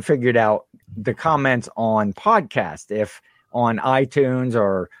still haven't figured out the comments on podcast, if on iTunes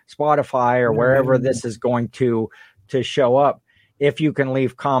or Spotify or wherever this is going to show up. If you can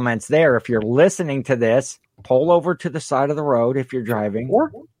leave comments there, if you're listening to this, pull over to the side of the road if you're driving,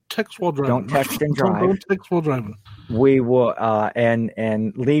 or text while driving. Don't text and drive. Don't text while driving. We will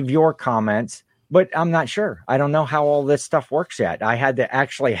and leave your comments. But I'm not sure. I don't know how all this stuff works yet. I had to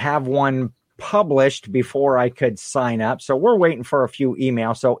actually have one published before I could sign up. So we're waiting for a few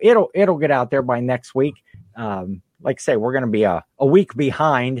emails. So it'll get out there by next week. Like I say, we're going to be a week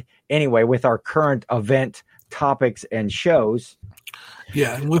behind anyway with our current event topics and shows.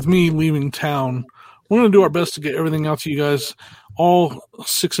 Yeah, and with me leaving town, we're going to do our best to get everything out to you guys. All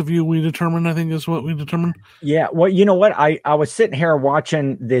 6 of you, we determined, I think is what we determined. Yeah, well, you know what? I was sitting here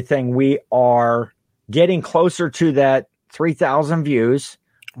watching the thing. We are getting closer to that 3,000 views.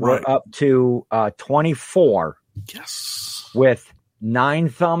 Right. We're up to 24. Yes. With 9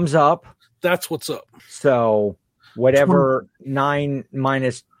 thumbs up. That's what's up. So whatever 9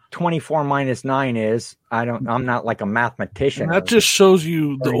 minus 24 minus 9 is, I'm not like a mathematician. And that just shows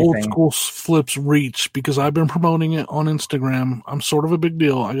you the old school flips reach, because I've been promoting it on Instagram. I'm sort of a big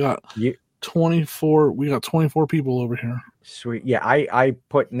deal. I got 24. We got 24 people over here. Sweet. Yeah, I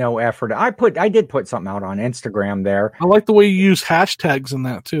put no effort. I did put something out on Instagram there. I like the way you use hashtags in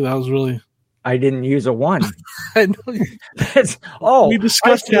that too. That was really. I didn't use a one. I know. We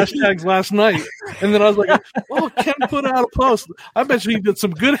discussed hashtags last night, and then I was like, "Oh, Ken put out a post. I bet you he did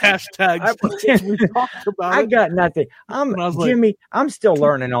some good hashtags." We talked about I got nothing. Jimmy, I'm still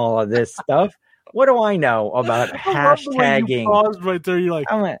learning all of this stuff. What do I know about hashtagging? You paused right there. You're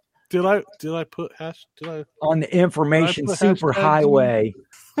like, "Did I put hash? Did I on the information superhighway?"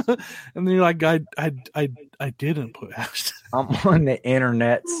 And then you're like, "I didn't put hashtags. I'm on the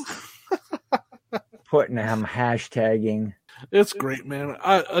internet." Putting them hashtagging. It's great, man.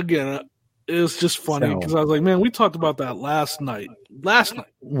 It's just funny because I was like, man, we talked about that last night.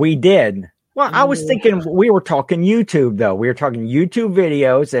 We did. Well, I was thinking we were talking YouTube though. We were talking YouTube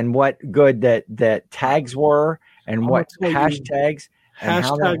videos and what good that tags were and what hashtags.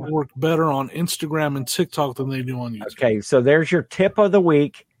 Hashtags work better on Instagram and TikTok than they do on YouTube. Okay, so there's your tip of the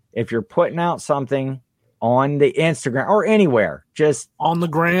week. If you're putting out something on the Instagram or anywhere, just on the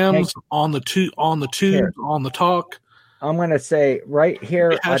grams, on the tube, on the talk. I'm going to say right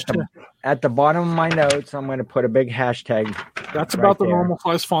here at the bottom of my notes, I'm going to put a big hashtag. That's about the normal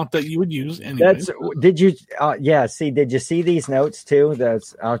size font that you would use anyway. Did you see these notes too?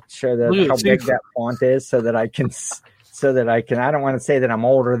 I'll show how big that font is so that I can I don't want to say that I'm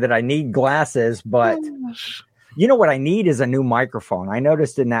older, that I need glasses, but you know what I need is a new microphone. I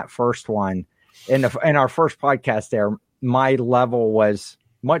noticed in that first one, in our first podcast there, my level was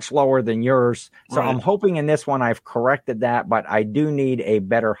much lower than yours. So right. I'm hoping in this one I've corrected that, but I do need a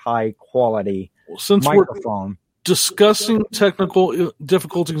better high quality microphone. We're discussing technical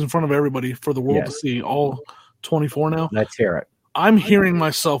difficulties in front of everybody for the world to see, all 24 now. Let's hear it. I'm hearing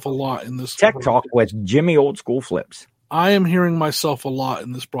myself a lot in this Tech Talk with Jimmy Old School Flips. I am hearing myself a lot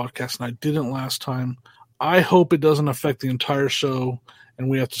in this broadcast, and I didn't last time. I hope it doesn't affect the entire show and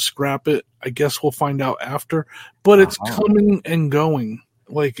we have to scrap it. I guess we'll find out after, but it's coming and going.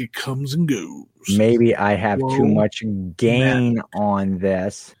 Like it comes and goes. Maybe I have too much gain on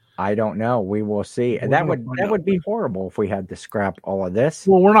this. I don't know. We will see. That would be horrible if we had to scrap all of this.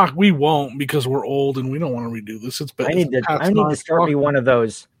 Well, we won't, because we're old and we don't want to redo this. It's better. I need to start me one of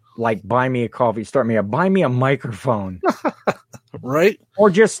those, like, buy me a coffee, buy me a microphone. Right? Or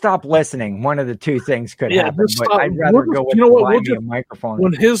just stop listening. One of the two things could happen. But I'd rather go with me a microphone.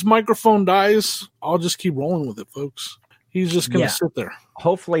 When his microphone dies, I'll just keep rolling with it, folks. He's just going to sit there.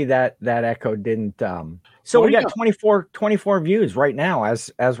 Hopefully that echo didn't. So we got 24 views right now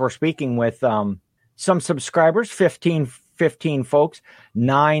as we're speaking, with some subscribers, 15 folks,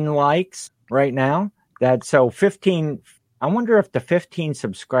 9 likes right now. So 15. I wonder if the 15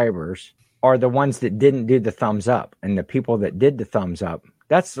 subscribers are the ones that didn't do the thumbs up, and the people that did the thumbs up.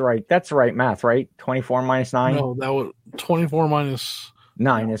 That's the right math, right? 24 minus 9. No, that was 24 minus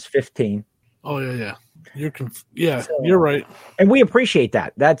 9 is 15. Oh yeah. You're right. And we appreciate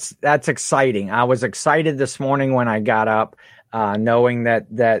that. That's exciting. I was excited this morning when I got up, knowing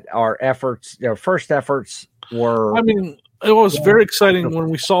that our first efforts were. I mean, it was very exciting when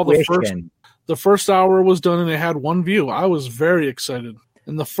we saw the first hour was done and it had 1 view. I was very excited.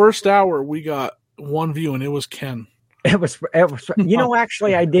 In the first hour, we got 1 view, and it was Ken. It was.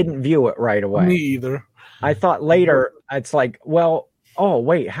 Actually, I didn't view it right away. Me either. I thought later. It's like, well, oh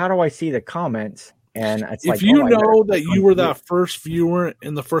wait, how do I see the comments? And it's if you know that you were that first viewer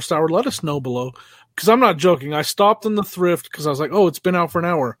in the first hour, let us know below. Because I'm not joking. I stopped in the thrift because I was like, oh, it's been out for an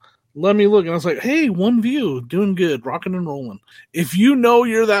hour. Let me look. And I was like, hey, 1 view, doing good, rocking and rolling. If you know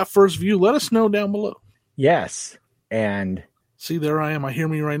you're that first view, let us know down below. Yes. And see, there I am. I hear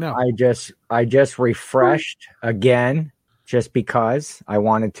me right now. I just refreshed again, just because I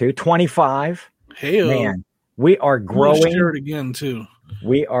wanted to. 25. Hey, man, we are growing. We'll share it again too.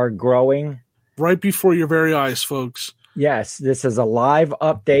 We are growing. Right before your very eyes, folks. Yes, this is a live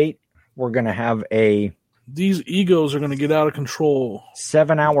update. We're going to have these egos are going to get out of control.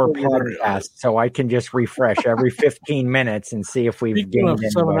 7-hour podcast, so I can just refresh every 15 minutes and see if we've gained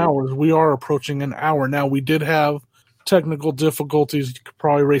 7 hours. We are approaching an hour now. We did have technical difficulties. You could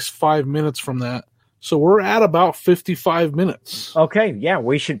probably erase 5 minutes from that. So we're at about 55 minutes. Okay, yeah,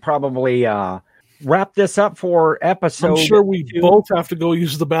 we should probably wrap this up for episode. I'm sure we both have to go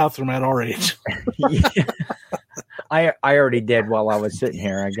use the bathroom at our age. I already did while I was sitting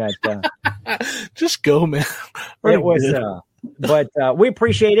here. I got just go, man. It was, but we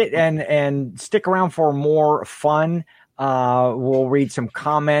appreciate it, and stick around for more fun. We'll read some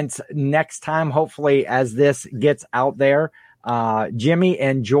comments next time, hopefully, as this gets out there. Jimmy,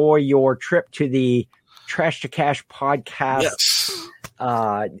 enjoy your trip to the Trash to Cash podcast. Yes.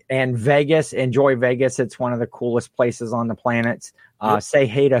 And Vegas. Enjoy Vegas. It's one of the coolest places on the planet. Say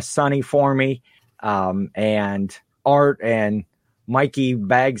hey to Sonny for me, and Art and Mikey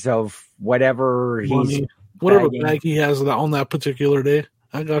bags of whatever bag he has on that particular day.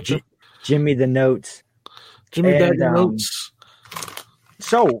 I got you. Jimmy the notes. Jimmy bag the notes.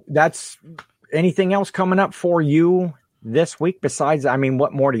 So that's anything else coming up for you this week besides, I mean,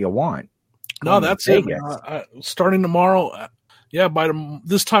 what more do you want? No, that's it. Starting tomorrow. Yeah, by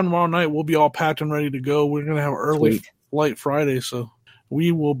this time tomorrow night, we'll be all packed and ready to go. We're going to have early flight Friday, so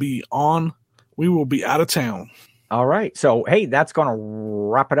we will be on. We will be out of town. All right. So, hey, that's going to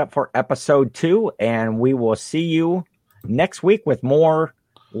wrap it up for episode 2, and we will see you next week with more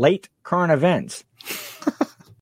late current events.